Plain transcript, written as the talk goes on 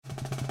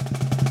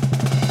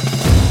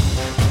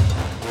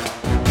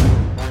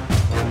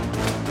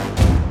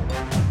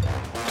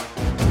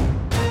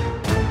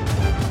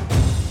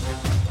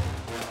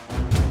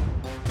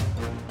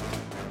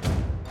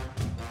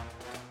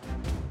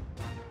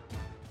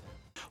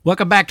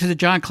Welcome back to the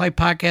John Clay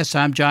Podcast.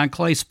 I'm John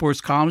Clay,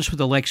 sports columnist with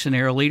the Lexington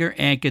Herald Leader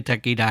and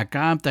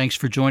Kentucky.com. Thanks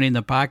for joining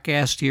the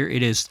podcast here.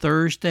 It is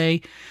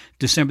Thursday,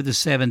 December the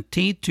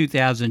 17th,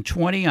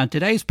 2020. On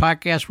today's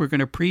podcast, we're going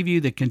to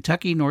preview the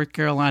Kentucky-North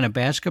Carolina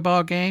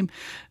basketball game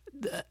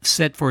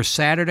set for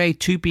Saturday,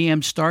 2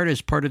 p.m. start as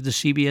part of the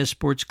CBS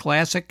Sports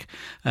Classic.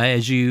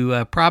 As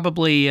you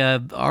probably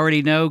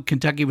already know,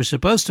 Kentucky was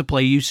supposed to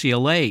play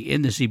UCLA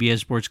in the CBS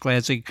Sports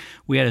Classic.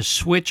 We had a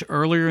switch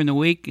earlier in the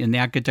week, and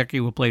now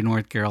Kentucky will play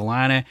North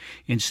Carolina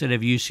instead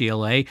of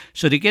UCLA.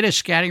 So to get a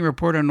scouting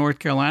report on North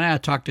Carolina, I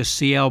talked to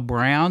C.L.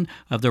 Brown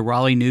of the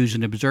Raleigh News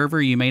and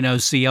Observer. You may know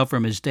C.L.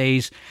 from his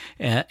days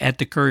at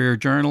the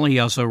Courier-Journal. He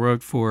also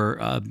wrote for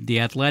The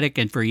Athletic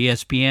and for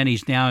ESPN.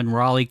 He's now in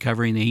Raleigh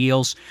covering the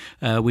Heels.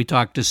 We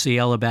talked to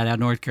CL about how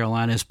North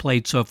Carolina has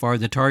played so far.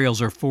 The Tar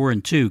Heels are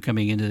 4-2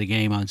 coming into the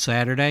game on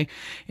Saturday.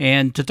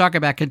 And to talk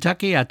about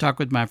Kentucky, I talked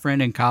with my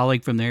friend and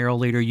colleague from the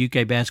Herald Leader,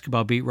 UK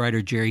basketball beat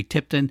writer Jerry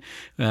Tipton.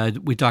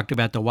 We talked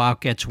about the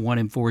Wildcats'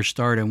 1-4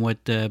 start and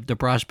what the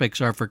prospects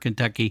are for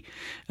Kentucky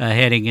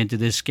heading into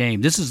this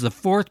game. This is the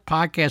fourth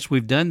podcast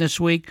we've done this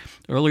week.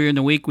 Earlier in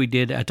the week,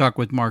 I talked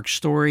with Mark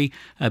Story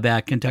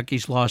about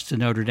Kentucky's loss to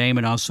Notre Dame,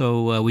 and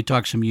also we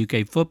talked some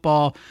UK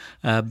football.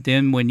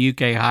 Then when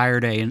UK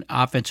hired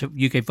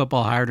UK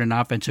football hired an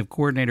offensive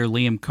coordinator,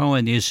 Liam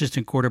Cohen, the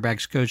assistant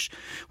quarterbacks coach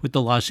with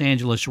the Los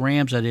Angeles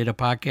Rams. I did a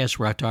podcast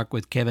where I talked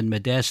with Kevin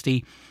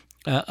Modesti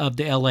of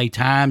the LA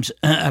Times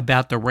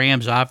about the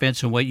Rams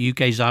offense and what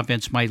UK's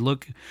offense might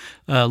look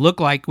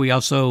like. We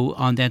also,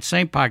 on that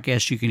same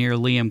podcast, you can hear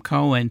Liam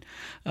Cohen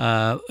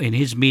in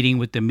his meeting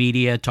with the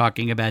media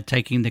talking about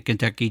taking the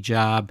Kentucky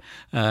job,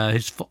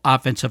 his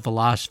offensive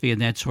philosophy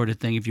and that sort of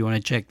thing, if you want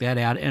to check that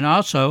out. And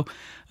also,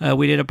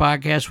 we did a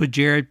podcast with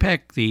Jared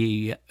Peck,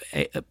 the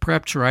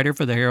preps writer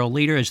for the Herald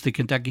Leader, as the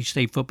Kentucky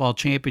State Football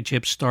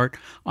Championships start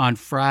on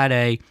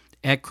Friday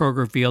at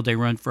Kroger Field. They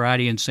run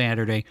Friday and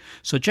Saturday.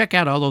 So check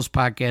out all those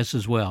podcasts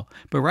as well.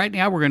 But right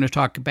now we're going to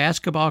talk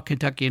basketball,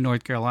 Kentucky and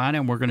North Carolina,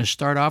 and we're going to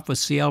start off with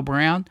C.L.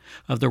 Brown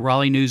of the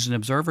Raleigh News and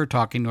Observer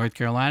talking North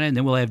Carolina, and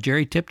then we'll have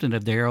Jerry Tipton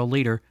of the Herald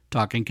Leader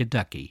talking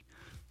Kentucky.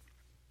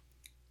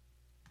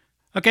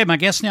 Okay, my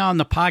guest now on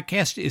the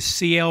podcast is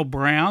C.L.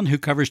 Brown, who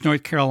covers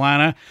North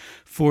Carolina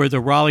for the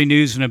Raleigh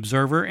News and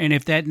Observer. And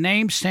if that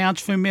name sounds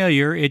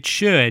familiar, it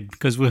should,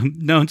 because we've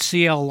known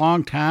C.L. a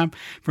long time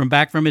from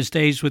his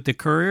days with the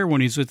Courier. When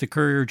he's with the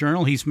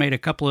Courier-Journal, he's made a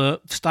couple of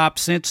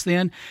stops since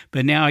then,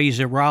 but now he's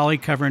at Raleigh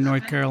covering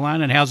North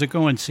Carolina. And how's it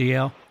going,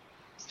 C.L.?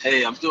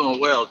 Hey, I'm doing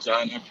well,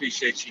 John. I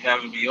appreciate you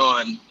having me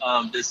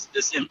on. This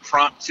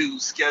impromptu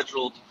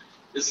scheduled.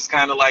 This is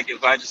kind of like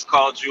if I just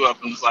called you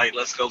up and was like,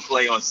 let's go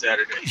play on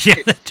Saturday. Yeah,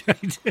 that's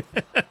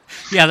right.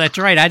 Yeah, that's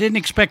right. I didn't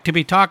expect to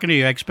be talking to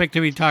you. I expect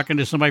to be talking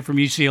to somebody from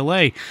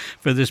UCLA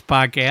for this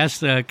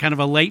podcast. Kind of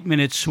a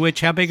late-minute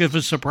switch. How big of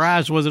a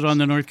surprise was it on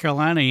the North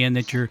Carolina end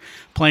that you're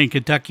playing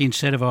Kentucky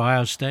instead of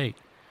Ohio State?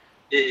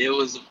 It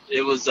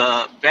was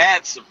a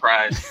bad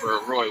surprise for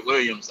Roy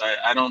Williams.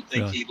 I don't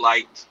think he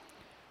liked.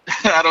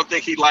 I don't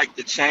think he liked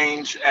the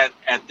change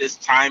at this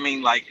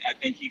timing. Like, I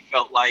think he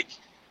felt like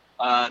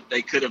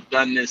they could have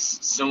done this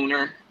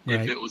sooner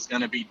if it was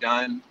going to be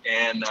done.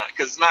 And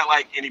because it's not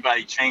like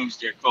anybody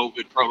changed their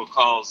COVID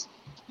protocols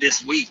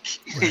this week,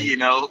 you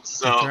know.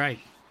 So, that's right.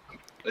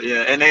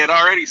 Yeah, and they had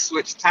already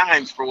switched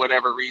times for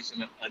whatever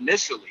reason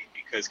initially,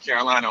 because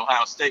Carolina,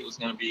 Ohio State was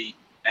going to be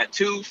at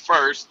 2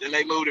 first. Then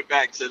they moved it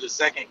back to the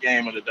second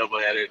game of the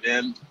doubleheader.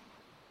 Then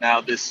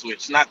now this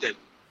switch. Not that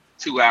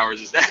 2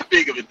 hours is that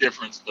big of a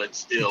difference, but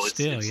still, it's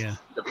yeah.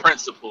 The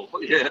principle.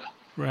 Yeah.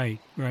 Right,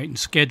 and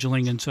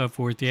scheduling and so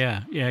forth.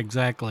 Yeah,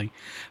 exactly.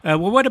 Well,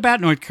 what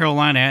about North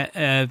Carolina?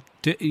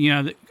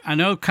 I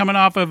know coming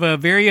off of a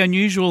very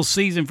unusual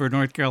season for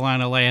North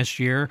Carolina last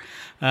year.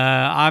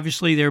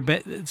 Obviously,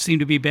 they seem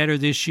to be better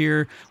this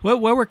year.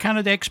 What were kind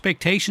of the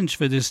expectations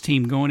for this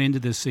team going into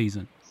this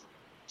season?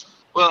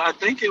 Well, I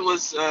think it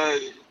was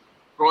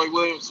Roy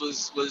Williams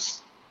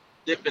was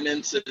dipping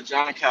into the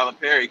John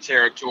Calipari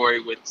territory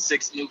with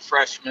 6 new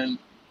freshmen.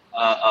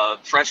 A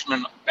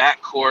freshman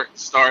backcourt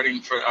starting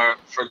for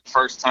the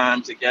first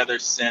time together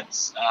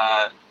since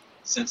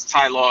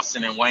Ty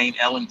Lawson and Wayne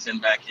Ellington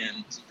back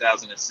in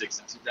 2006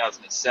 and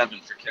 2007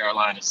 for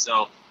Carolina.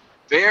 So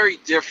very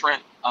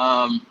different.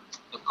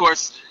 Of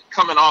course,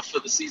 coming off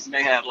of the season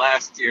they had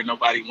last year,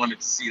 nobody wanted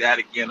to see that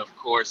again, of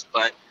course.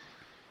 But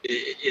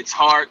it's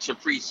hard to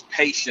preach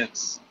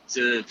patience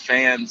to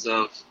fans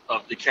of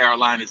the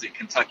Carolinas and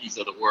Kentuckys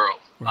of the world.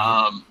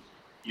 Right.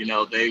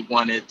 They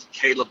wanted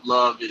Caleb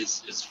Love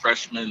as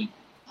freshman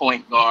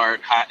point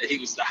guard. He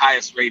was the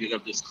highest rated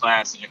of this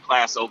class, and the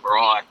class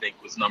overall, I think,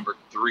 was number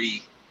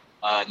 3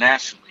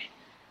 nationally.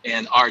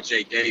 And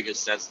R.J.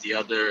 Davis, that's the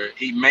other.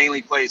 He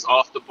mainly plays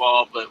off the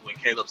ball, but when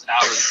Caleb's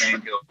out of the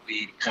game, he'll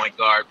be point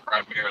guard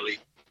primarily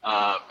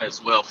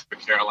as well for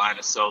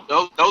Carolina. So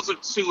those are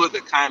 2 of the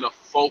kind of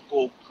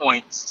focal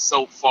points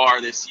so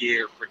far this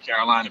year for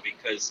Carolina,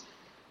 because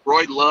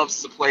Roy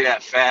loves to play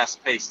that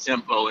fast-paced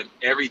tempo, and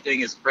everything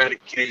is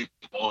predicated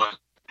on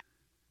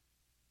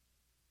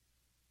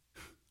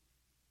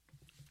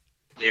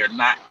They are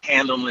not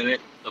handling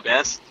it the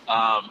best.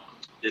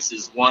 This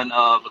is one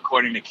of,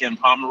 according to Ken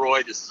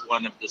Pomeroy, this is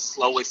one of the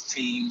slowest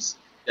teams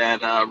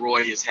that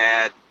Roy has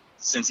had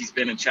since he's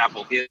been in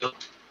Chapel Hill.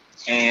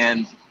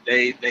 And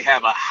they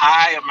have a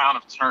high amount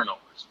of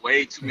turnovers,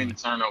 way too many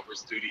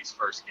turnovers through these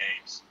first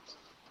games.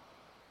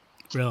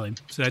 Really?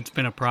 So that's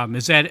been a problem.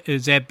 Has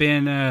that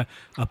been a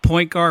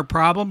point guard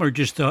problem, or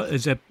just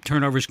is that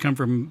turnovers come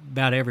from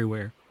about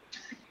everywhere?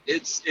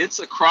 It's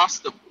across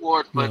the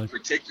board, but really?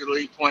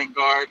 Particularly point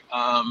guard.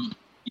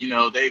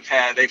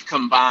 They've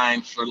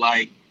combined for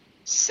like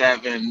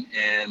 7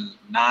 and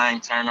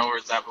 9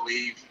 turnovers, I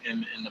believe,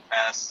 in the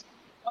past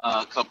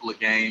couple of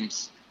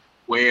games.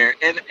 Where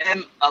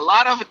and a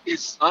lot of it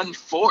is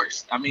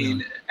unforced. I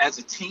mean, as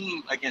a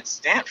team against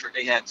Stanford,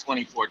 they had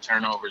 24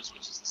 turnovers,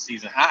 which is the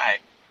season high.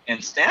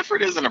 And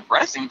Stanford isn't a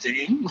pressing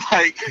team.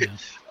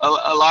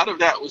 A lot of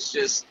that was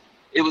just,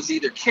 it was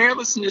either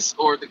carelessness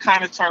or the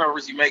kind of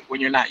turnovers you make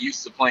when you're not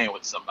used to playing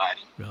with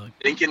somebody. Really?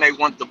 Thinking they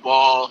want the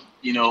ball,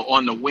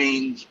 on the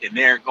wing, and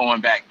they're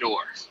going back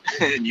doors,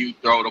 and you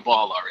throw the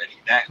ball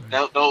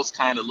already. Those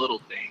kind of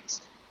little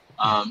things.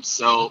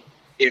 So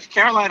if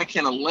Carolina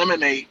can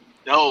eliminate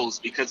those,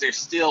 because they're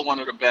still one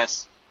of the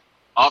best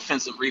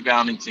offensive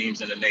rebounding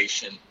teams in the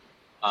nation.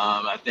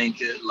 I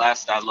think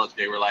last I looked,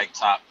 they were like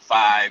top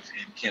 5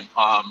 in Ken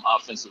Pom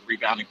offensive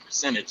rebounding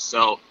percentage.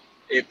 So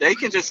if they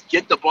can just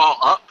get the ball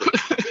up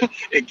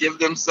and give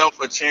themselves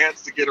a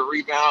chance to get a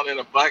rebound and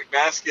a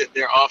basket,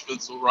 their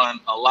offense will run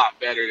a lot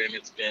better than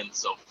it's been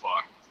so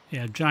far.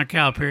 Yeah, John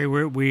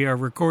Calipari, we are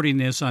recording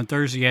this on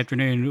Thursday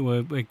afternoon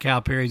with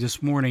Calipari this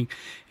morning,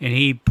 and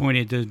he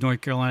pointed to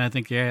North Carolina. I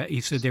think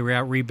he said they were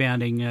out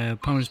rebounding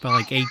opponents by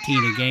like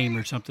 18 a game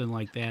or something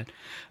like that.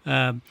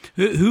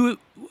 Who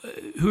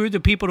are the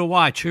people to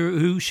watch?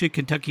 Who should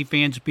Kentucky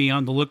fans be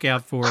on the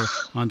lookout for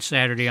on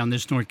Saturday on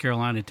this North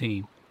Carolina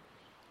team?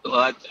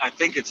 Well, I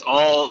think it's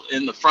all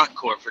in the front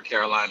court for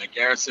Carolina.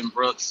 Garrison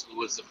Brooks, who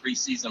was the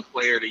preseason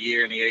player of the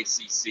year in the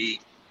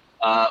ACC,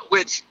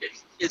 which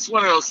it's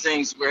one of those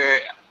things where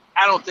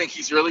I don't think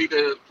he's really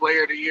the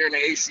player of the year in the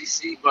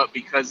ACC, but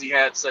because he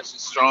had such a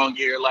strong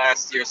year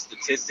last year,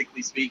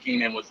 statistically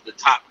speaking, and was the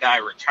top guy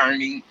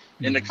returning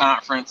in the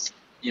conference,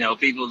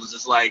 people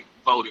just like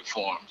voted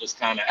for him, just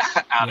kind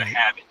of out of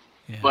habit.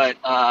 Yeah.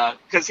 But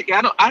because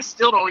I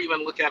still don't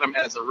even look at him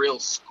as a real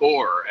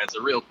scorer, as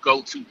a real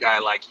go-to guy,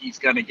 like he's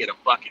going to get a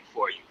bucket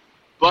for you.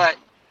 But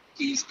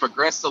he's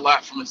progressed a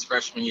lot from his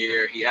freshman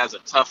year. He has a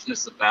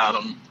toughness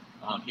about him.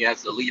 He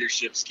has the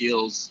leadership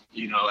skills,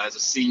 as a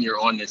senior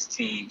on this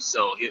team.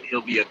 So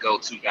he'll be a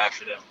go-to guy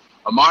for them.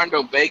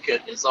 Armando Baker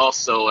is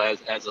also,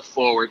 as a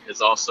forward,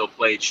 has also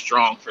played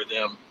strong for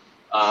them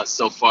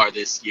so far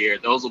this year.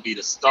 Those will be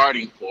the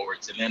starting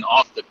forwards. And then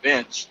off the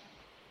bench,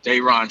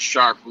 Day'Ron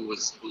Sharpe, who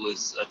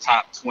was a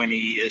top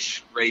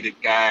 20-ish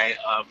rated guy,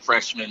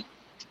 freshman.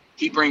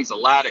 He brings a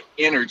lot of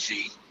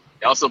energy.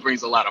 He also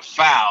brings a lot of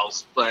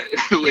fouls, but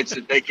which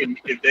if they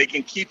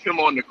can keep him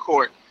on the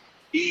court,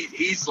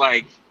 he's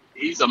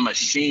a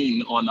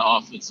machine on the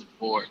offensive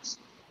boards.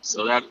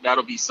 So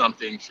that'll be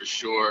something for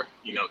sure.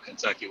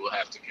 Kentucky will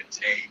have to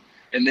contain.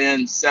 And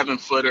then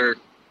 7-footer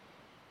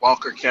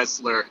Walker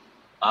Kessler.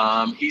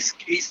 He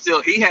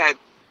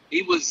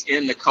was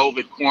in the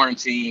COVID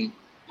quarantine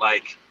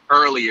like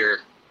earlier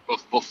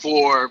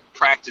before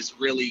practice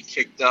really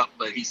kicked up,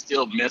 but he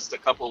still missed a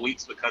couple of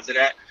weeks because of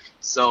that.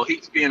 So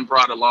he's being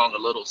brought along a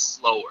little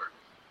slower.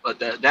 But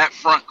that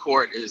front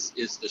court is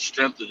the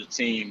strength of the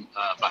team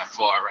by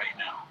far right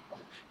now.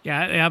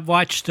 Yeah, I've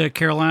watched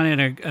Carolina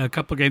in a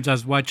couple of games. I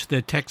watched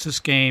the Texas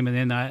game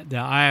and then the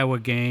Iowa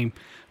game.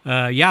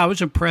 I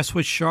was impressed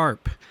with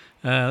Sharpe.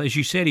 As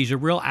you said, he's a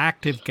real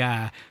active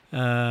guy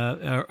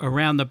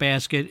around the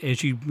basket.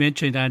 As you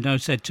mentioned, I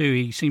noticed that too.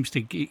 He seems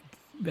to get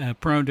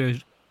prone to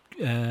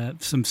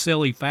some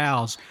silly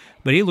fouls,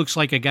 but he looks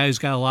like a guy who's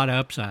got a lot of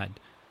upside.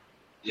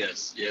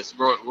 Yes.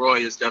 Roy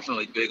is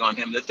definitely big on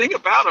him. The thing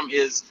about him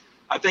is,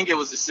 I think it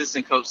was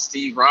assistant coach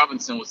Steve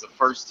Robinson was the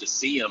first to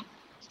see him.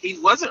 He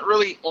wasn't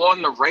really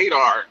on the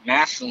radar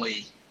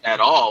nationally at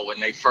all when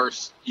they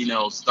first,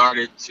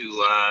 started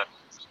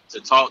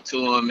to talk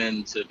to him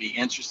and to be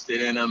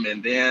interested in him.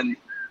 And then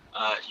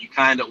you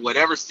kind of,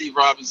 whatever Steve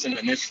Robinson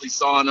initially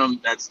saw in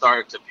him, that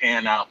started to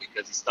pan out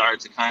because he started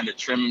to kind of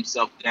trim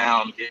himself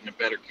down, get in a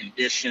better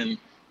condition,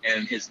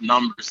 and his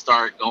numbers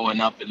started going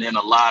up. And then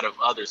a lot of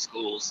other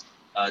schools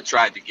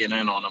tried to get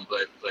in on him,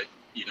 but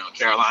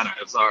Carolina,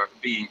 as our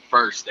being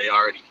first, they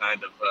already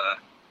kind of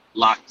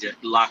locked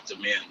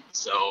him in.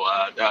 So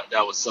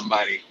that was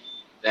somebody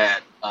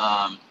that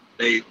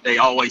they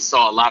always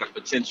saw a lot of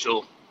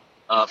potential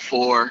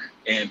for,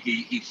 and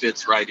he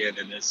fits right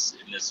in this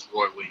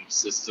Roy Williams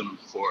system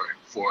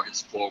for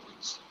his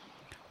forwards.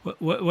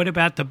 What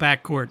about the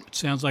backcourt? It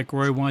sounds like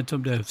Roy wants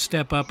them to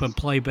step up and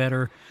play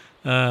better.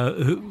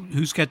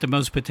 Who's got the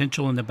most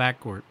potential in the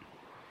backcourt?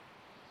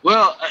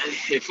 Well,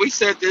 if we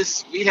said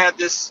this, we had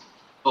this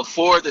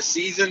before the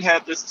season,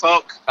 had this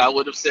talk, I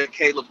would have said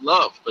Caleb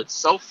Love. But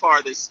so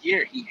far this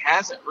year, he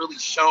hasn't really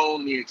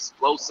shown the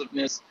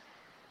explosiveness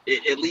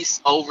at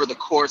least over the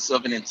course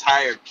of an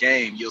entire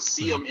game, you'll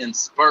see him in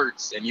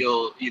spurts, and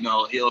he'll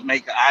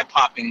make an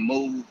eye-popping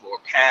move or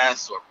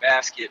pass or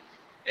basket,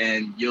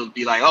 and you'll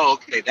be like, oh,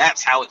 okay,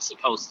 that's how it's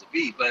supposed to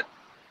be. But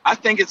I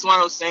think it's one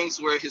of those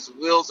things where his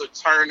wheels are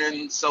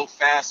turning so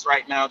fast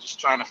right now, just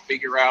trying to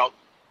figure out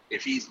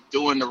if he's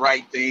doing the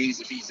right things,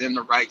 if he's in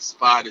the right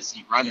spot, is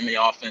he running the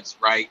offense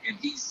right, and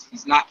he's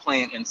not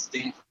playing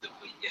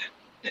instinctively yet.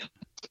 And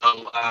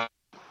so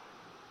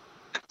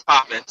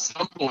top at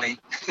some point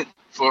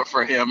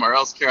for him, or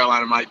else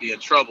Carolina might be in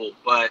trouble.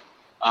 But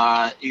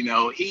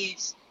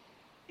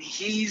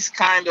he's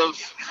kind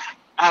of,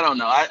 I don't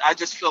know. I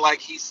just feel like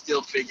he's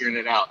still figuring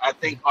it out. I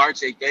think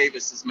R.J.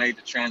 Davis has made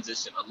the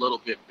transition a little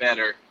bit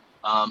better,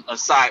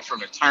 aside from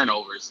the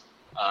turnovers.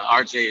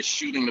 R.J. is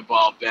shooting the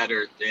ball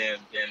better than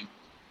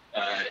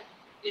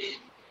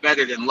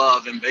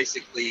Love, and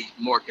basically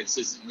more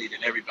consistently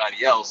than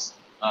everybody else.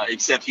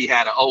 Except he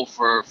had an 0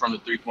 from the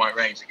three-point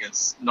range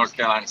against North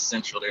Carolina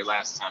Central their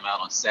last time out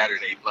on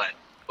Saturday. But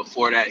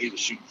before that, he was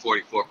shooting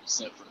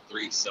 44% from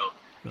three. So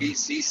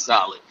he's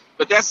solid.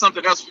 But that's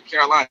something else for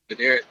Carolina.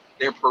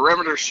 Their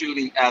perimeter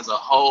shooting as a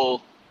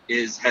whole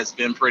has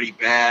been pretty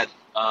bad.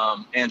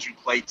 Andrew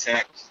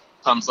Platek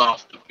comes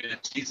off the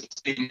bench. He's a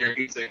senior.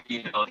 He's a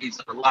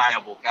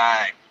reliable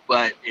guy.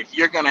 But if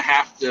you're going to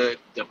have to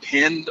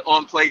depend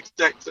on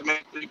Platek to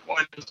make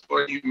three-pointers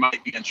for you,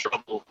 might be in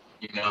trouble,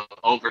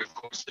 over the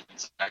course of the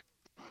time.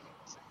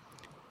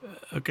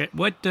 Okay.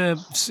 What?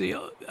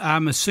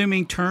 I'm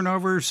assuming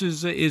turnovers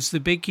is the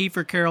big key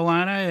for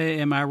Carolina.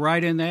 Am I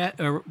right in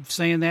that, or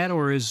saying that,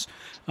 or is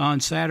on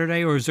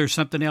Saturday, or is there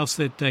something else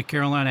that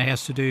Carolina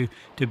has to do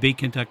to beat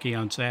Kentucky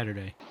on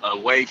Saturday?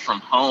 Away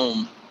from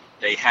home,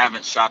 they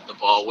haven't shot the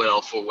ball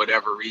well for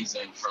whatever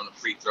reason from the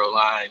free throw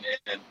line,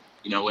 and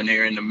when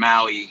they're in the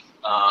Maui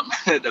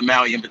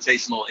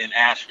Invitational in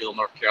Asheville,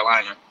 North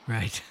Carolina,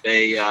 right?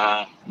 They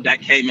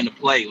that came into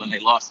play when they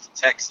lost to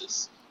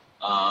Texas.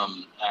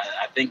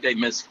 I think they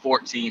missed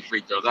 14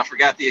 free throws. I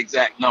forgot the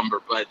exact number,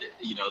 but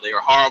they were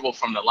horrible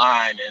from the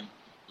line, and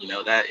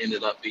that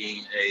ended up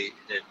being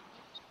that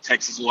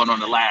Texas won on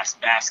the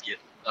last basket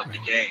of the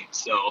game.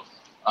 So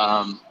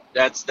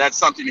that's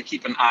something to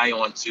keep an eye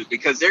on too,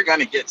 because they're going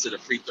to get to the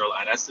free throw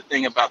line. That's the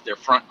thing about their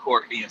front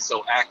court being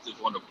so active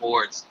on the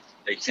boards.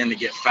 They tend to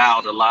get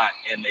fouled a lot,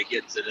 and they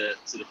get to the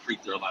free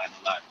throw line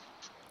a lot.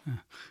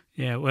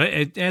 Yeah,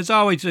 well, as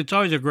always, it's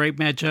always a great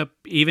matchup,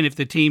 even if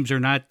the teams are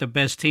not the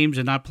best teams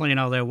and not playing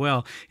all that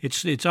well.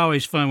 It's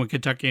always fun when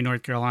Kentucky and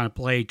North Carolina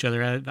play each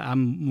other.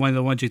 I'm one of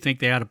the ones who think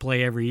they ought to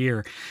play every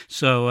year.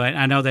 So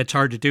I know that's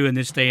hard to do in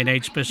this day and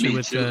age, especially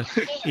with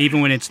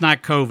even when it's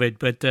not COVID.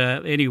 But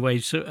anyway,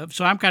 so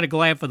I'm kind of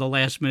glad for the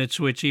last minute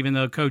switch, even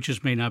though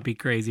coaches may not be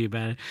crazy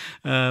about it.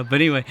 But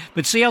anyway,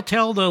 CL,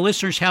 tell the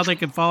listeners how they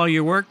can follow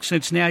your work,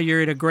 since now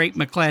you're at a great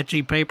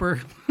McClatchy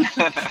paper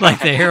like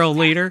the Herald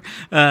Leader.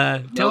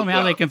 Tell them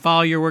how they can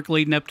follow your work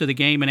leading up to the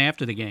game and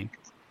after the game.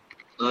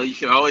 You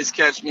can always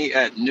catch me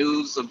at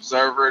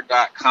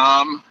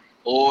newsobserver.com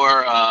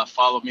or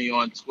follow me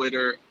on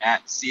Twitter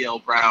at CL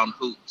Brown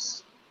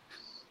Hoops.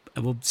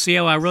 Well,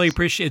 CL, I really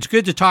appreciate it. It's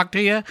good to talk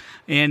to you,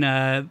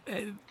 and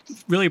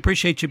really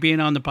appreciate you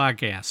being on the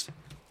podcast.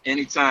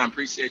 Anytime.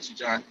 Appreciate you,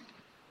 John.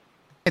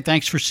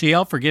 Thanks for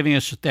CL for giving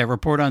us that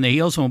report on the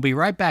Heels, and we'll be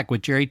right back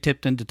with Jerry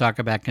Tipton to talk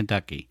about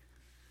Kentucky.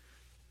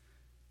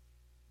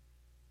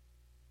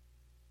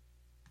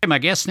 My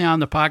guest now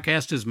on the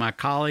podcast is my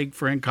friend,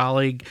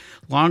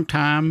 long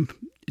time.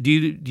 Do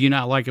you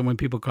not like it when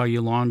people call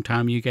you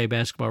long-time UK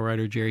basketball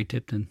writer Jerry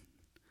Tipton?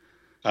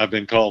 I've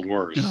been called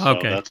worse.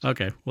 Okay.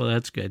 Okay. Well,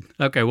 that's good.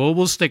 Okay. Well,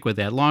 we'll stick with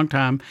that.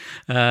 Long-time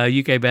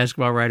UK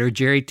basketball writer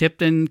Jerry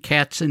Tipton,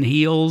 Cats and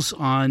Heels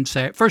on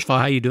Saturday. First of all,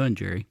 how you doing,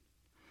 Jerry?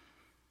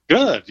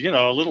 Good.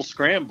 A little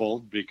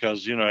scrambled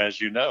because,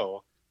 as you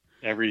know,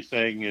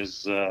 everything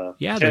is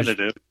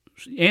tentative.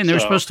 And they're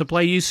supposed to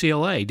play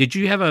UCLA. Did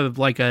you have a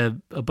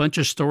bunch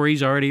of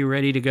stories already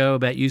ready to go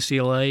about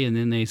UCLA, and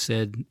then they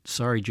said,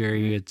 "Sorry,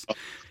 Jerry,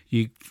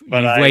 you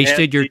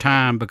wasted your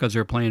time because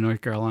they're playing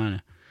North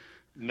Carolina"?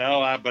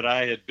 No, but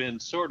I had been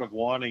sort of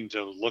wanting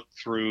to look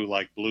through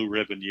like Blue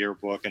Ribbon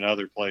Yearbook and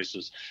other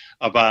places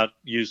about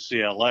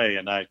UCLA,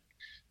 and I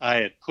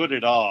had put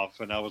it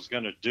off, and I was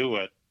going to do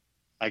it,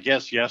 I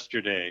guess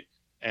yesterday,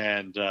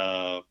 and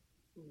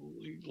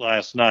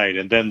last night,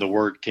 and then the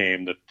word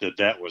came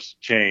that was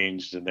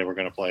changed and they were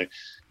going to play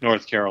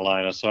North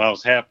Carolina, so I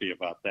was happy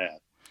about that.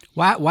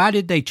 Why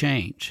did they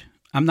change?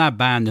 I'm not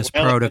buying this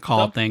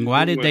protocol thing.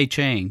 Why did they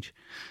change?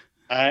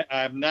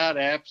 I'm not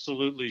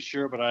absolutely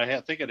sure, but I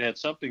think it had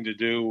something to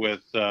do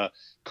with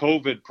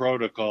COVID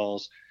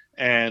protocols,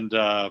 and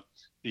the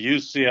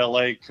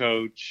UCLA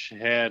coach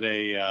had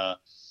a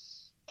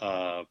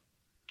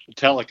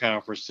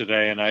teleconference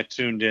today, and I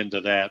tuned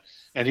into that,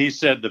 and he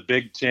said the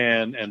Big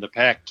Ten and the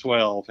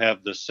Pac-12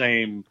 have the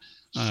same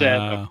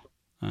set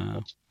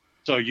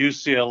so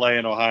UCLA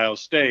and Ohio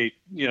State,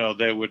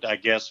 there would, I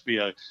guess, be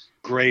a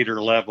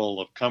greater level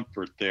of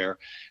comfort there.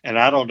 And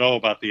I don't know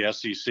about the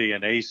SEC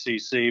and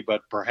ACC,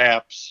 but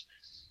perhaps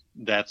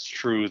that's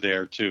true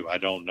there too. I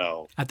don't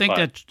know. I think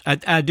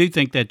I do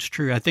think that's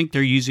true. I think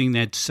they're using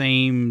that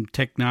same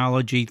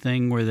technology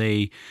thing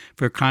where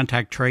for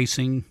contact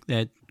tracing,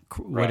 that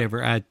whatever,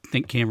 right. I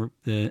think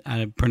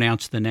I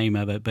pronounced the name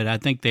of it, but I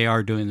think they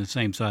are doing the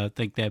same. So I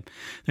think that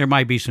there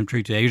might be some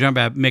truth to that. You're talking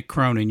about Mick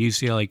Cronin,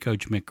 UCLA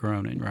coach Mick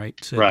Cronin, right?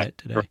 Said that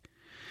today.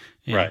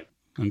 Yeah. Right.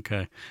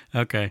 Okay.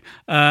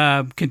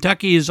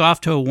 Kentucky is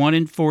off to a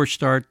 1-4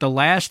 start. The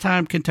last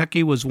time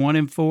Kentucky was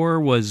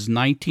 1-4 was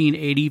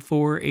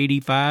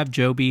 1984-85,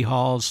 Joe B.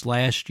 Hall's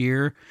last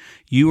year.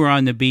 You were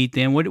on the beat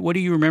then. What do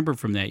you remember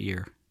from that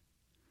year?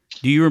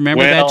 Do you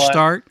remember that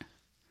start?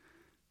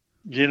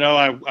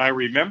 I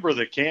remember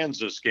the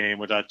Kansas game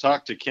when I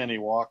talked to Kenny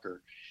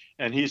Walker,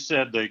 and he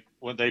said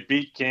when they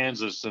beat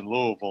Kansas in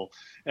Louisville,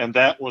 and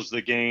that was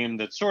the game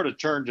that sort of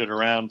turned it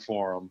around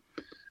for them.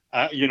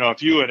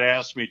 If you had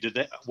asked me,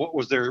 what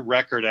was their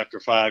record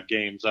after 5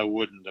 games, I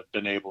wouldn't have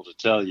been able to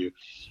tell you.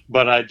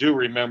 But I do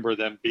remember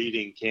them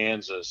beating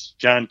Kansas.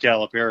 John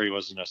Calipari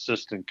was an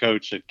assistant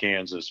coach at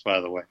Kansas,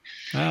 by the way.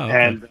 Oh,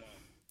 okay.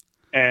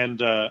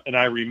 And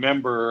I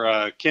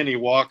remember Kenny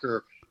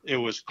Walker. It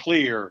was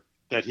clear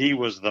that he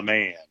was the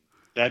man.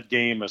 That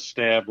game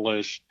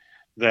established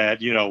that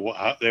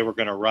they were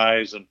going to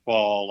rise and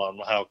fall on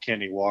how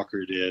Kenny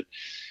Walker did.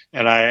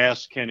 And I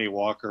asked Kenny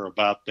Walker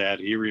about that.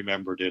 He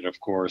remembered it, of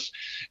course.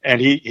 And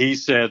he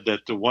said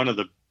that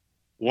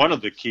one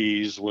of the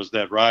keys was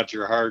that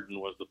Roger Harden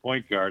was the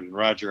point guard, and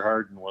Roger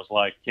Harden was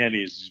like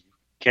Kenny's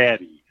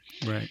caddy.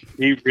 Right.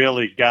 He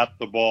really got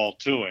the ball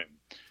to him,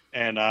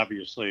 and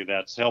obviously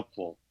that's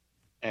helpful.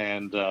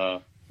 And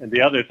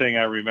the other thing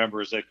I remember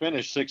is they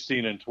finished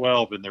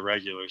 16-12 in the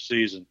regular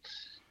season.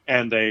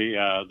 And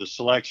the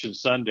Selection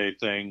Sunday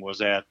thing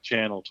was at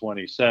Channel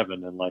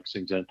 27 in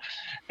Lexington,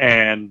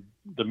 and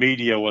the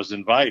media was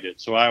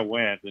invited. So I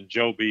went, and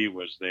Joe B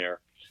was there,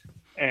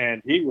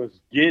 and he was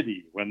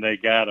giddy when they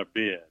got a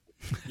bid.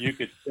 You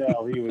could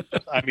tell he was,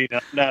 I'm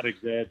not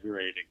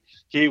exaggerating.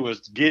 He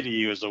was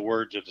giddy is a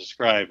word to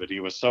describe it. He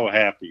was so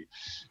happy.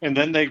 And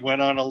then they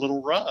went on a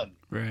little run.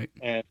 Right.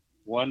 And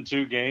won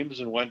 2 games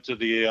and went to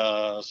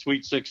the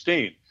Sweet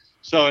 16.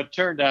 So it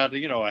turned out,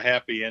 a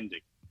happy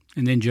ending.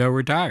 And then Joe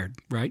retired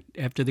right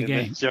after the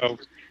game. So,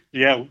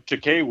 to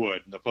Kaywood,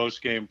 the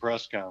post-game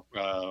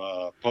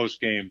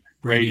post-game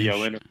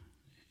radio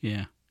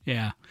interview.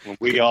 Yeah. When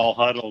we all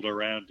huddled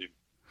around him.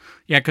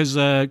 Yeah, because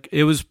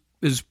it was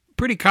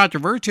pretty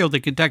controversial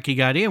that Kentucky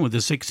got in with a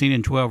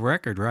 16-12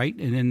 record, right?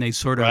 And then they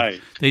sort of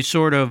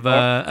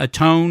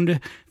atoned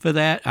for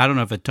that. I don't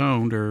know if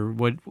atoned or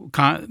would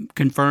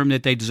confirm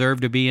that they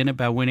deserved to be in it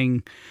by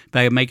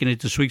making it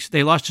to Sweet.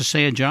 They lost to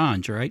St.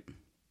 John's, right?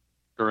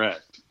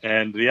 Correct.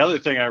 And the other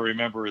thing I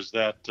remember is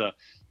that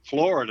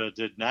Florida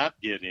did not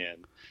get in,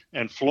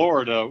 and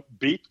Florida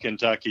beat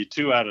Kentucky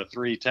 2 out of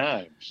 3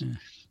 times. Yeah.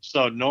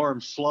 So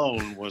Norm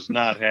Sloan was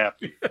not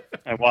happy.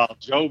 And while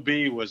Joe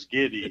B was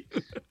giddy,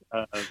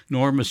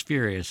 Norm was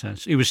furious.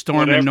 He was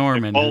storming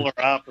Norman. The polar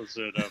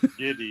opposite of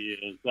giddy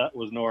is, that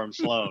was Norm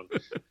Sloan.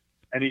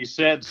 And he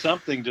said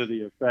something to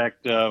the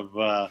effect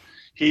of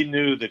he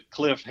knew that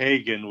Cliff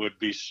Hagan would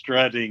be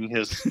strutting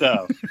his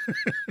stuff.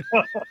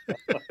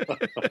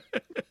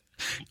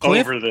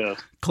 Over this.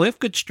 Cliff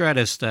could strut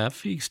his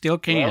stuff. He still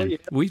can.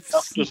 Well, yeah,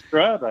 to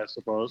strut, I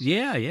suppose.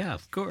 Yeah,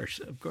 of course.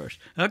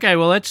 Okay,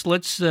 well, let's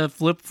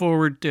fast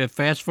forward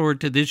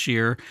to this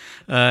year.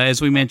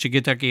 As we mentioned,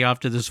 Kentucky off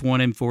to this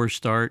 1-4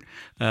 start.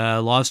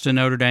 Lost to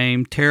Notre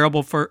Dame.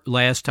 Terrible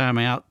last time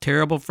out.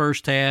 Terrible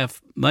first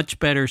half. Much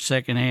better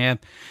second half.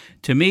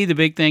 To me, the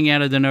big thing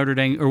out of the Notre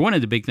Dame, or one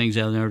of the big things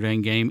out of the Notre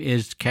Dame game,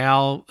 is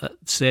Cal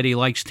said he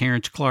likes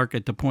Terrence Clark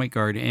at the point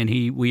guard, and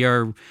we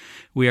are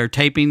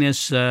taping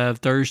this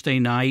Thursday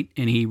night,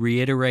 and he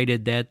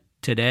reiterated that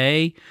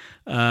today.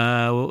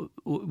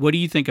 What do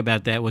you think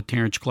about that with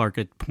Terrence Clark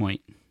at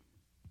point?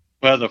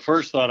 Well, the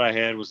first thought I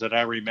had was that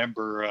I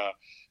remember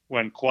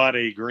when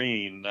Quade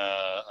Green,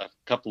 a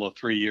couple of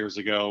 3 years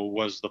ago,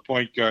 was the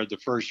point guard the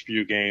first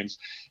few games.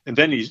 And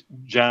then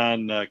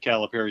John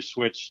Calipari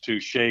switched to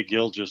Shai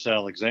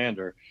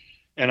Gilgeous-Alexander.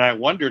 And I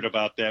wondered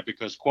about that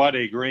because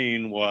Quade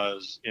Green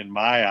was, in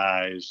my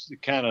eyes,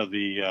 kind of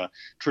the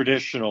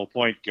traditional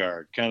point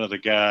guard, kind of the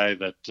guy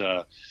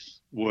that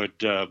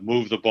would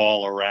move the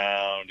ball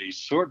around.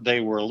 They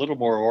were a little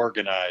more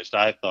organized,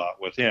 I thought,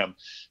 with him.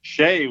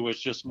 Shai was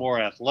just more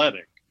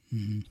athletic.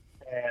 Mm-hmm.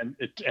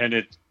 And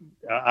it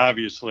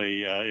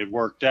obviously it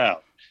worked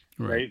out.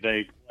 Right.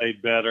 They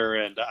played better,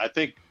 and I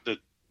think the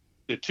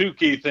 2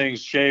 key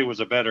things: Shai was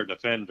a better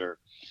defender,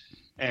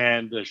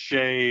 and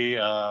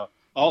Shai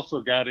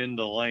also got in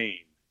the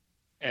lane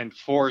and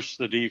forced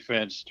the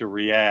defense to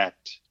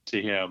react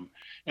to him,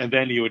 and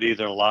then he would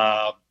either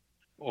lob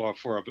or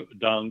for a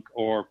dunk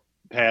or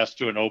pass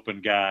to an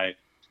open guy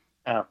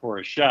for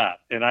a shot.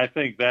 And I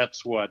think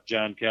that's what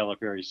John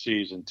Calipari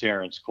sees in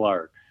Terrence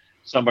Clark,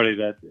 somebody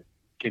that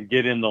can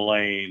get in the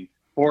lane,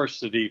 force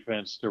the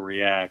defense to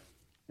react,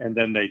 and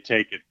then they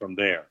take it from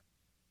there.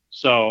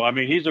 So,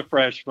 he's a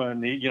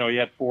freshman. He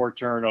had 4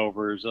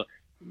 turnovers.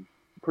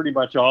 pretty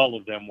much all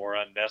of them were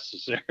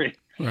unnecessary.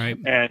 Right.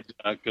 And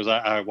because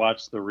I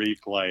watched the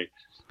replay,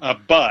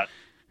 but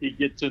he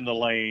gets in the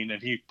lane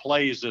and he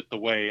plays it the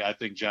way I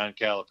think John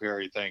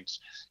Calipari thinks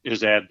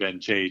is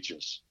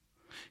advantageous.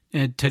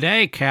 And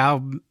today,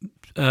 Cal,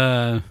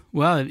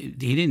 well, he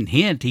didn't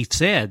hint. He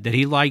said that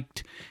he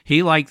liked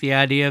the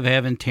idea of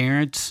having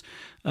Terrence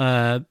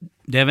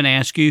Devin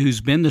Askew, who's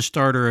been the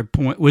starter at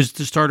Point, was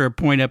the starter at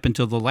Point up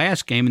until the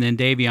last game, and then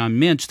Davion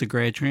Mintz, the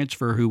grad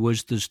transfer, who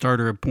was the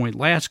starter at Point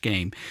last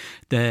game.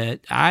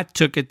 That I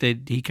took it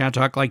that he kind of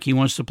talked like he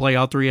wants to play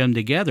all three of them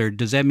together.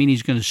 Does that mean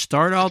he's going to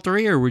start all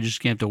three, or we're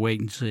just going to have to wait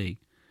and see?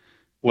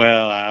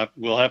 Well,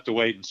 we'll have to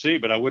wait and see,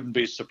 but I wouldn't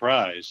be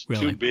surprised.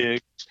 Really? Two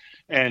bigs,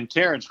 and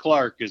Terrence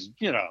Clark is,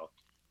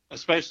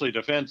 especially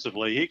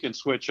defensively, he can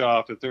switch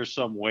off if there's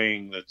some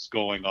wing that's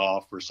going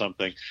off or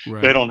something.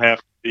 Right. They don't have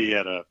to be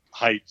at a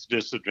height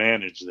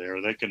disadvantage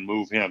there. They can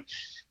move him.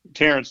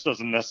 Terrence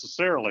doesn't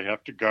necessarily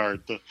have to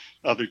guard the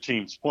other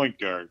team's point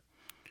guard.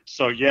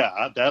 So,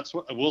 yeah, that's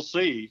what we'll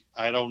see.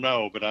 I don't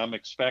know, but I'm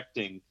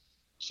expecting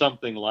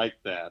something like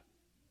that.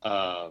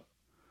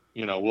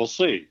 We'll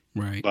see.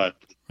 Right. But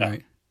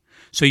right.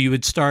 So you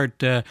would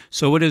start.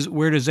 So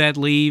where does that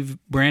leave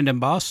Brandon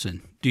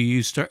Boston? Do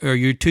you start? Are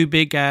your two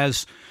big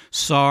guys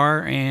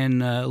Sarr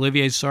and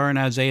Olivier Sarr and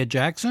Isaiah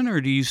Jackson, or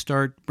do you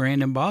start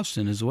Brandon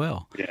Boston as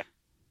well? Yeah,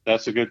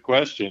 that's a good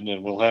question,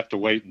 and we'll have to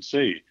wait and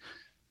see.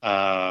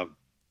 I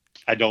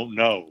don't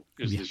know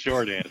is the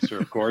short answer,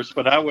 of course.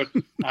 But I would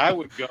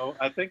go.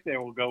 I think they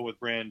will go with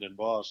Brandon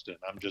Boston.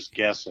 I'm just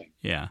guessing.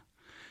 Yeah.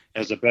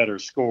 As a better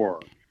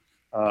scorer.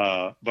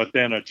 But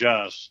then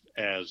adjust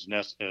as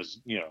necessary.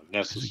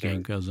 As the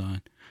game goes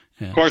on.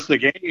 Yeah. Of course, the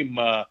game,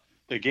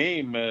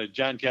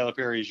 John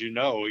Calipari, as you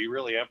know, he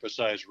really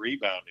emphasized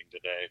rebounding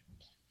today,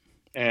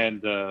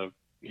 and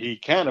he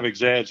kind of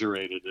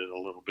exaggerated it a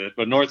little bit.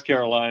 But North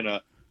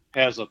Carolina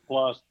has a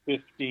plus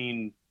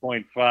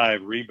 15.5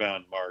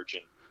 rebound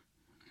margin,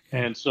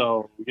 and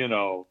so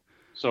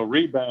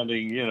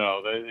rebounding,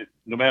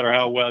 no matter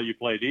how well you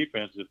play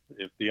defense,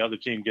 if the other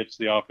team gets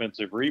the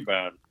offensive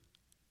rebound,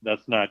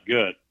 that's not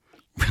good.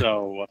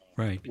 So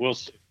right. We'll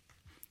see.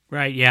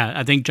 Right. Yeah.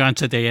 I think John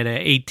said they had an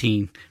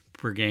 18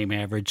 per game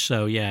average.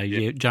 So yeah.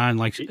 John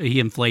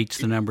he inflates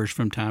the numbers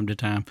from time to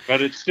time.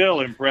 But it's still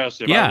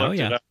impressive. Yeah. I looked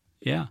it up.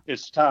 Yeah.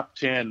 It's top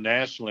 10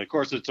 nationally. Of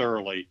course, it's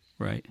early.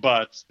 Right.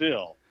 But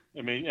still,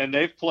 I mean, and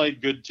they've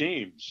played good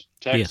teams: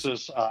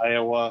 Texas,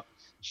 Iowa,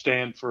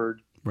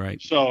 Stanford. Right.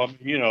 So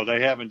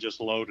they haven't just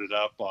loaded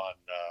up on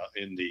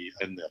in the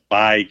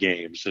bye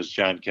games, as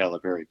John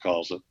Calipari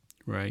calls it.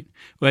 Right.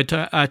 Well,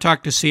 I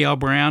talked to C.L.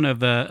 Brown of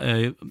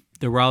the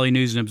Raleigh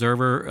News and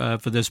Observer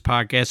for this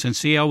podcast, and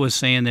C.L. was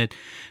saying that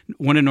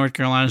one of North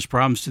Carolina's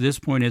problems to this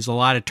point is a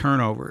lot of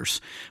turnovers,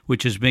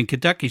 which has been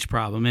Kentucky's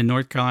problem. And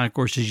North Carolina, of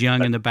course, is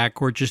young in the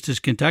backcourt, just as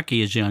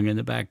Kentucky is young in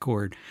the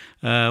backcourt.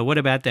 What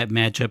about that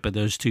matchup of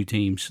those two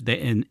teams,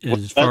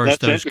 as far as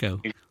those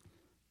go?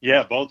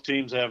 Yeah, both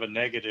teams have a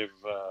negative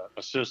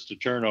assist to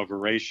turnover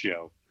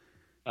ratio.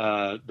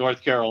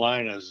 North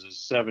Carolina's is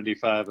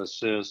 75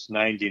 assists,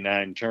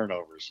 99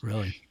 turnovers.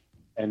 Really?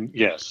 And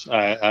yes,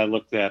 I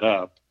looked that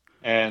up.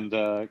 And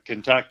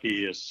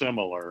Kentucky is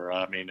similar.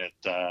 I mean,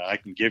 I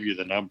can give you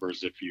the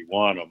numbers if you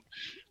want them.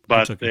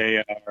 But they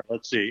are,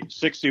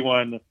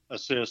 61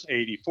 assists,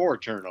 84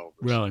 turnovers.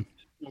 Really?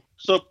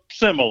 So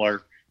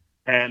similar.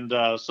 And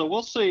so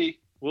we'll see.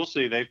 We'll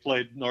see.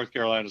 North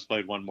Carolina's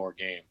played one more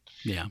game.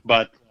 Yeah.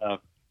 But,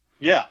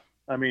 yeah.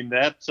 I mean,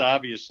 that's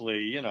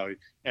obviously,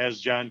 as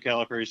John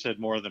Calipari said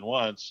more than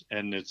once,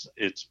 and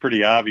it's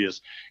pretty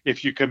obvious,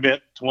 if you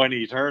commit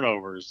 20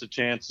 turnovers, the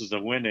chances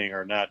of winning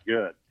are not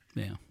good.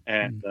 Yeah.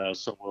 And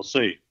so we'll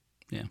see.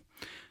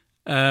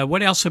 Yeah.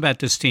 What else about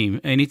this team?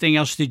 Anything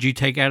else did you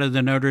take out of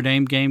the Notre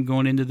Dame game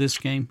going into this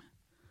game?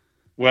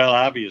 Well,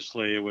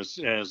 obviously,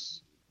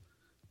 it's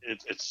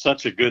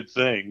such a good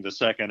thing, the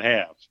second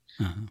half.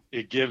 Uh-huh.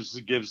 It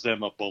gives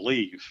them a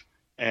belief.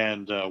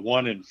 And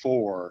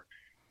 1-4.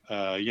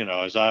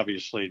 Is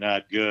obviously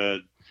not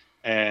good.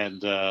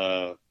 And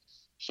so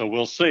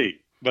we'll see.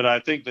 But I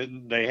think that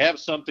they have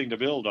something to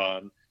build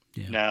on.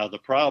 Yeah. Now, the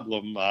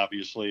problem,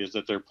 obviously, is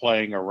that they're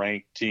playing a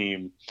ranked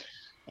team.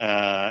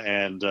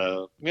 And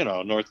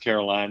North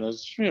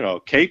Carolina's,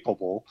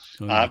 capable,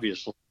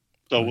 obviously.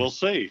 So we'll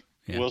see.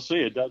 Yeah. We'll see.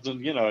 It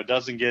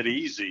doesn't get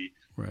easy.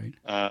 Right.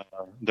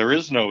 There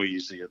is no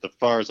easy, as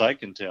far as I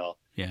can tell.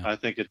 Yeah. I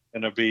think it's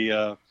going to be,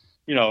 a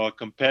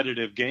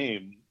competitive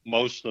game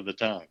most of the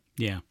time.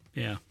 Yeah.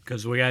 Yeah,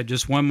 because we got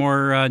just one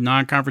more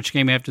non-conference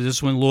game after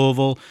this one,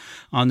 Louisville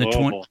on the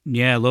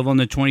Louisville on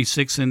the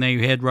 26th, and they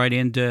head right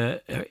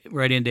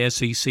into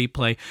SEC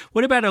play.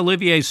 What about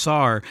Olivier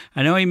Sarr?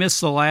 I know he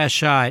missed the last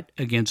shot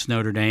against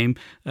Notre Dame,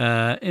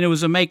 and it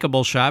was a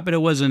makeable shot, but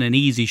it wasn't an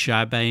easy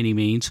shot by any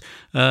means.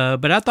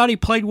 But I thought he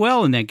played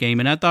well in that game,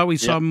 and I thought we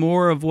saw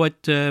more of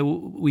what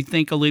we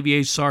think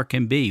Olivier Sarr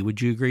can be.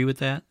 Would you agree with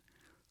that?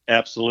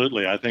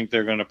 Absolutely. I think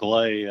they're going to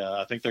play.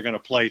 I think they're going to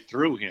play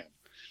through him.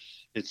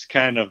 It's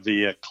kind of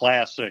the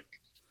classic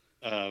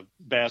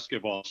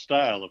basketball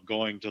style of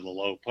going to the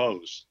low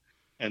post.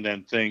 and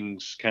then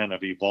things kind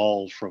of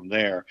evolved from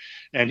there.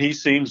 And he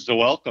seems to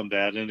welcome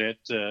that.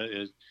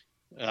 And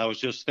I was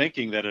just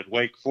thinking that at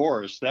Wake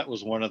Forest, that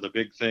was one of the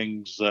big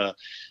things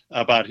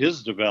about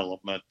his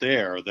development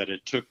there, that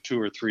it took 2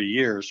 or 3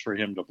 years for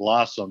him to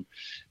blossom.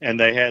 And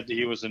he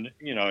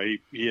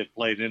had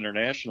played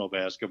international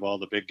basketball.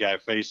 The big guy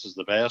faces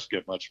the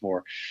basket much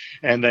more.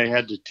 And they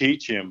had to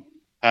teach him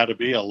how to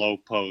be a low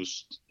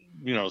post,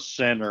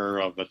 center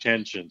of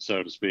attention,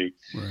 so to speak.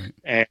 Right.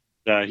 And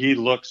he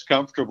looks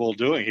comfortable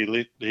doing.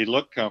 He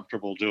looked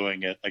comfortable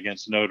doing it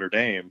against Notre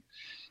Dame.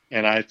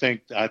 And I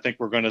think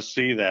we're going to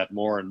see that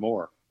more and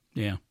more.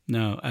 Yeah,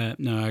 no, I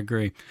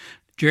agree.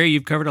 Jerry,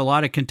 you've covered a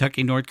lot of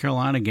Kentucky, North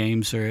Carolina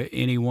games. Are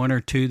any one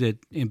or two that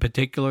in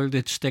particular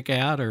that stick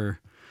out,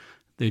 or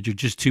there's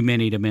just too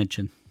many to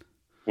mention?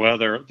 Well,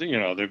 there've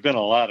been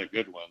a lot of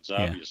good ones,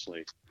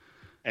 obviously.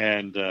 Yeah.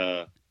 And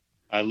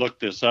I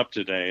looked this up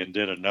today and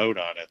did a note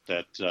on it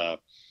that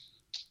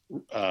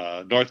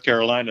North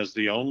Carolina is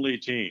the only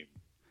team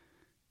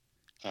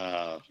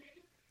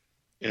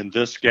in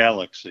this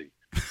galaxy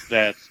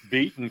that's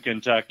beaten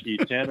Kentucky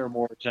 10 or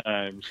more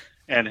times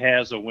and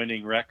has a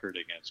winning record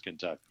against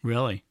Kentucky.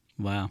 Really?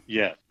 Wow.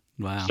 Yeah.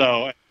 Wow.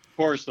 So, of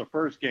course, the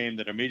first game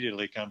that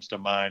immediately comes to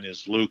mind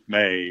is Luke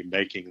May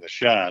making the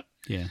shot.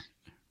 Yeah.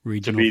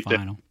 Regional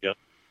final. Them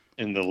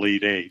in the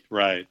Elite Eight,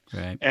 right.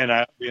 Right. And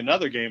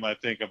another game I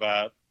think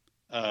about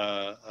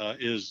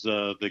is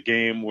the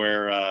game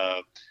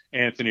where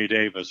Anthony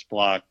Davis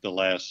blocked the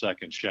last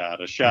second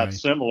shot, a shot right.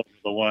 similar to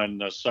the one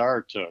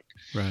Nassar took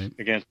right.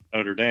 against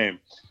Notre Dame,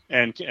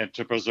 and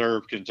to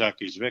preserve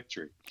Kentucky's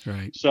victory.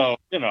 Right. So,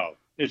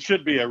 it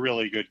should be a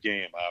really good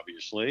game,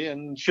 obviously.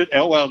 And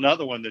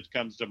another one that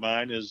comes to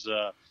mind is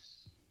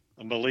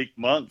Malik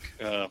Monk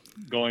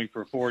going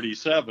for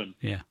 47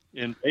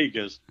 in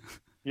Vegas.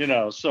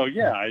 So,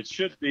 it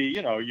should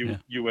be,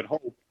 you would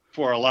hope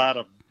for a lot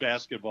of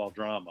basketball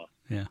drama.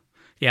 Yeah.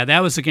 Yeah,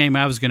 that was the game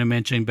I was going to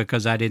mention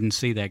because I didn't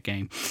see that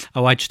game. I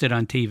watched it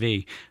on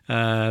TV.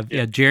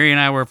 Jerry and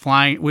I were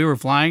flying. We were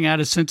flying out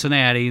of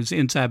Cincinnati. It was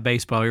inside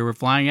baseball. We were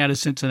flying out of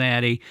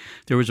Cincinnati.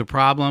 There was a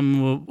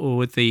problem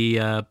with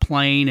the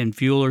plane and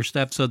fuel or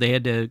stuff, so they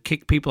had to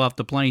kick people off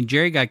the plane.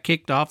 Jerry got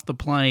kicked off the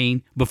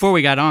plane before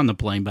we got on the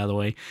plane, by the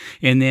way.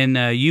 And then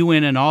you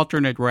went an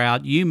alternate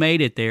route. You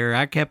made it there.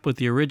 I kept with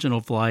the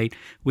original flight.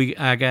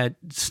 I got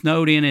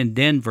snowed in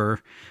Denver.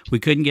 I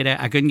couldn't get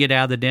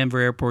out of the Denver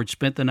airport.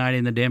 Spent the night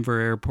in the Denver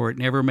airport.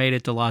 Never made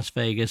it to Las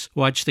Vegas.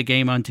 Watched the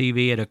game on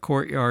TV at a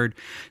courtyard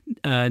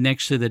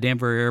next to the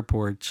Denver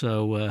airport.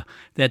 So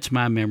that's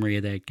my memory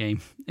of that game.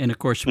 And of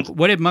course,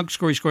 what did Monk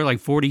score? He scored like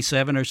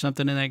 47 or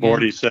something in that game.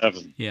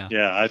 47. Yeah.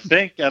 Yeah.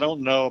 I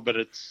don't know, but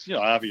it's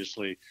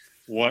obviously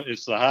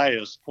it's the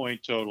highest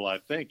point total I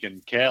think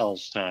in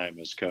Cal's time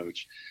as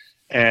coach,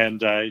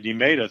 and he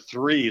made a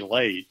 3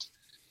 late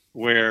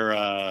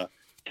where.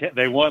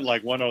 They won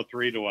like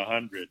 103 to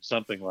 100,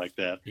 something like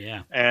that.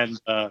 Yeah. And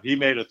he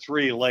made a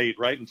 3 late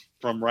right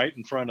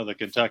in front of the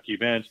Kentucky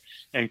bench.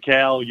 And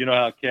Cal, you know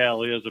how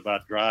Cal is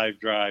about drive.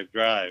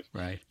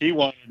 Right. He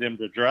wanted him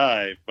to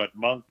drive, but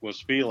Monk was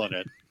feeling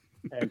it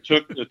and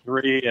took the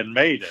 3 and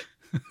made it.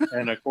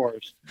 And of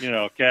course,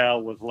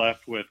 Cal was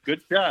left with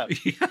good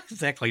shot. Yeah,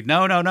 exactly.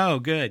 No.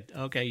 Good.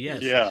 Okay.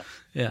 Yes. Yeah.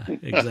 Yeah.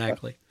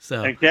 Exactly.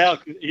 So. And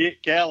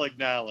Cal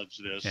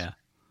acknowledged this. Yeah.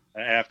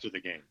 After the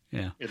game,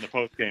 in the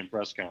post-game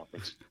press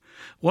conference.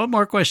 One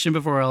more question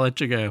before I let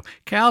you go.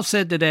 Cal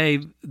said today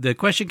the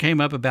question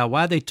came up about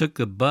why they took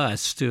the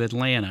bus to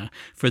Atlanta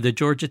for the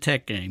Georgia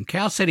Tech game.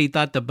 Cal said he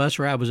thought the bus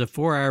ride was a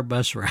 4-hour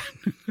bus ride.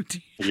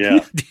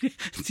 Yeah.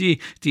 Do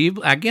you?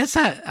 I guess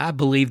I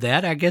believe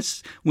that. I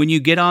guess when you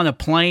get on a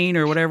plane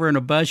or whatever in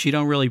a bus, you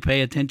don't really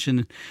pay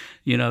attention,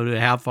 to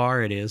how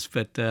far it is.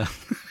 But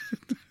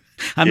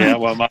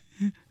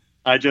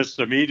I just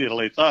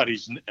immediately thought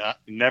he's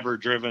never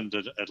driven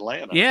to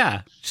Atlanta.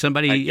 Yeah,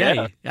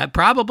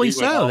 probably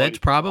so. That's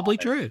probably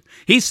true.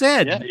 He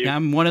said,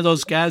 I'm one of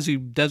those guys who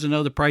doesn't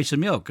know the price of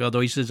milk,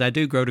 although he says, I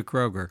do go to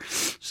Kroger.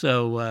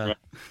 So, of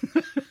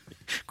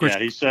course,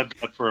 he said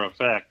that for a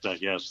fact, I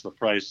guess, the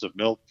price of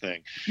milk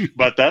thing.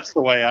 But that's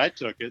the way I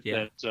took it,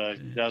 that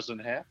he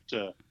doesn't have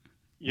to,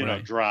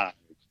 drive.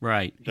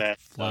 Right. That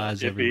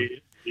if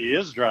he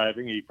is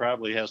driving, he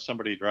probably has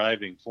somebody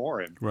driving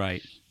for him.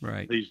 Right.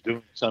 He's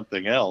doing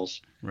something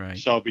else. Right.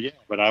 So,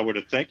 but I would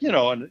have think,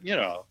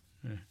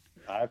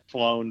 I've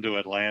flown to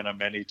Atlanta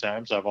many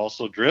times. I've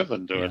also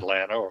driven to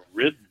Atlanta or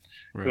ridden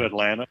to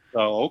Atlanta.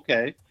 So,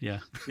 okay. Yeah.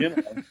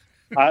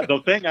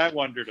 The thing I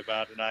wondered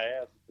about, and I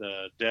asked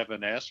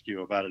Devin asked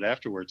you about it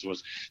afterwards,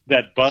 was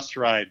that bus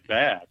ride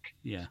back.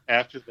 Yeah.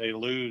 After they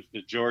lose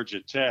to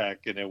Georgia Tech,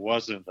 and it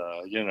wasn't,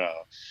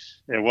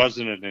 it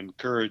wasn't an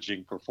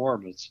encouraging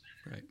performance.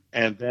 Right.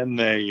 And then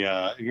they,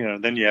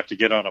 then you have to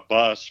get on a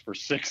bus for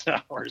 6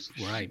 hours.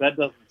 Right. That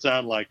doesn't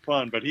sound like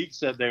fun. But he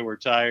said they were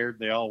tired.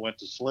 They all went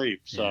to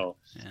sleep. So,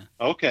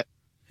 okay.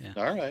 Yeah.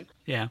 All right.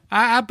 Yeah,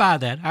 I buy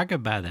that. I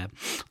could buy that.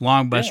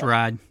 Long bus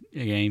ride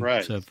game,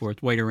 right. So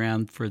forth. Wait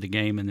around for the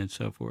game and then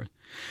so forth.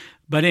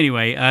 But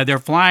anyway, they're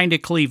flying to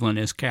Cleveland,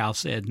 as Cal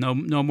said. No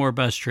more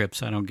bus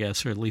trips, I don't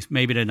guess, or at least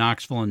maybe to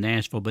Knoxville and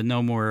Nashville, but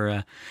no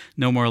more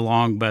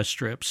long bus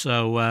trips.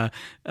 So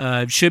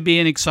it should be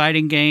an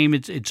exciting game.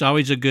 It's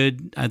always a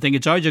good. I think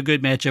it's always a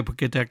good matchup when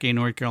Kentucky and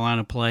North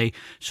Carolina play.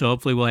 So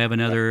hopefully we'll have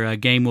another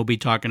game we'll be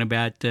talking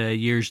about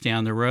years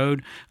down the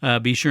road.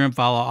 Be sure and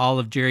follow all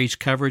of Jerry's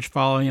coverage.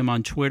 Follow him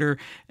on Twitter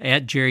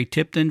at Jerry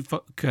Tipton.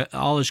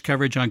 All his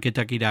coverage on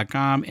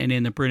Kentucky.com and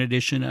in the print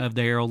edition of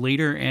the Herald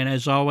Leader. And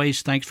as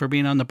always, thanks for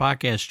being on the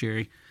podcast,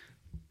 Jerry.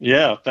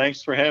 Yeah,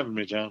 thanks for having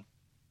me, John.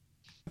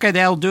 Okay,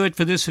 that'll do it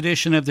for this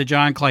edition of the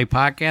John Clay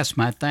Podcast.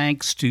 My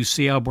thanks to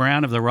C.L.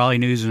 Brown of the Raleigh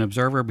News and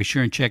Observer. Be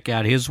sure and check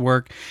out his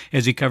work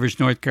as he covers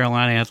North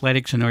Carolina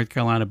athletics and North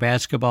Carolina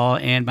basketball.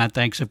 And my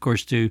thanks, of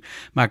course, to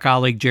my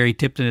colleague Jerry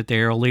Tipton at the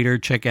Herald Leader.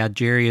 Check out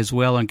Jerry as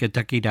well on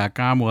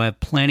Kentucky.com. We'll have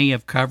plenty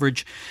of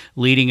coverage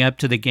leading up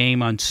to the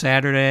game on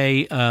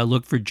Saturday.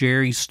 Look for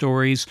Jerry's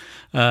stories.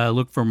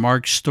 Look for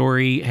Mark's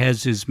story,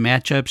 has his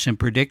matchups and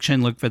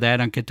prediction. Look for that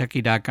on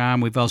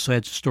Kentucky.com. We've also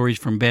had stories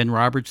from Ben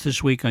Roberts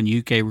this week on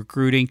UK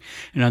recruiting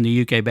and on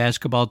the UK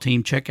basketball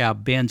team. Check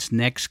out Ben's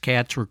Next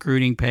Cats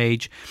recruiting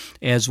page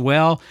as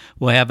well.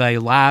 We'll have a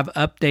live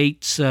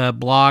updates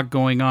blog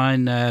going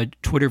on,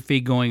 Twitter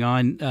feed going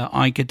on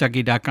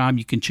Kentucky.com.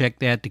 You can check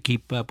that to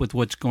keep up with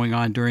what's going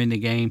on during the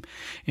game.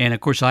 And, of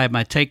course, I have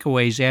my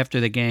takeaways after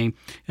the game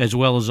as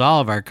well as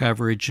all of our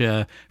coverage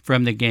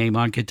from the game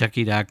on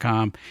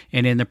Kentucky.com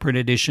and in the print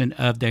edition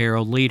of the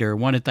Herald Leader. I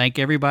want to thank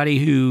everybody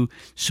who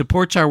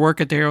supports our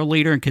work at the Herald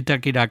Leader and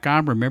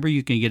Kentucky.com. Remember,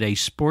 you can get a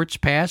Sports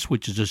Pass,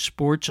 which is a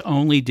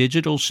sports-only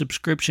digital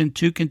subscription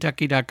to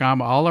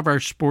Kentucky.com. All of our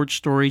sports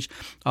stories,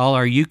 all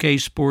our UK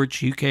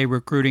sports, UK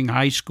recruiting,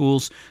 high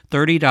schools,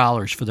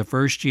 $30 for the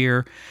first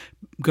year.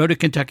 Go to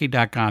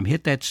Kentucky.com,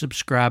 hit that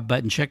subscribe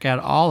button, check out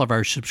all of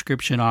our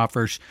subscription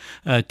offers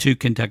to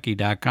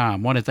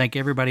Kentucky.com. I want to thank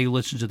everybody who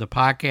listens to the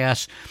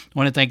podcast. I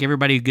want to thank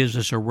everybody who gives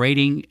us a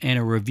rating and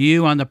a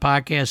review on the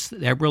podcast.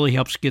 That really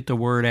helps get the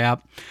word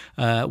out.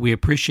 We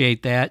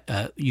appreciate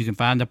that. You can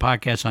find the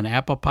podcast on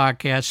Apple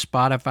Podcasts,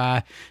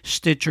 Spotify,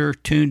 Stitcher,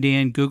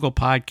 TuneIn, Google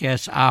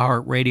Podcasts,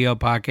 iHeartRadio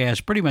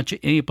Podcasts. Pretty much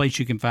any place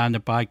you can find the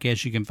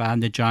podcast, you can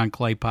find the John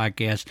Clay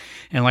Podcast.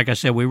 And like I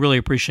said, we really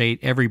appreciate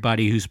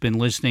everybody who's been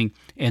listening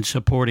and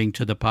supporting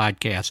to the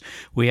podcast.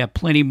 We have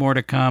plenty more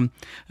to come,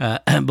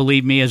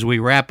 believe me, as we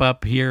wrap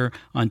up here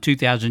on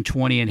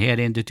 2020 and head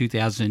into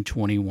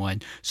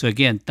 2021. So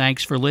again,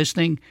 thanks for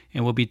listening,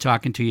 and we'll be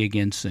talking to you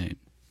again soon.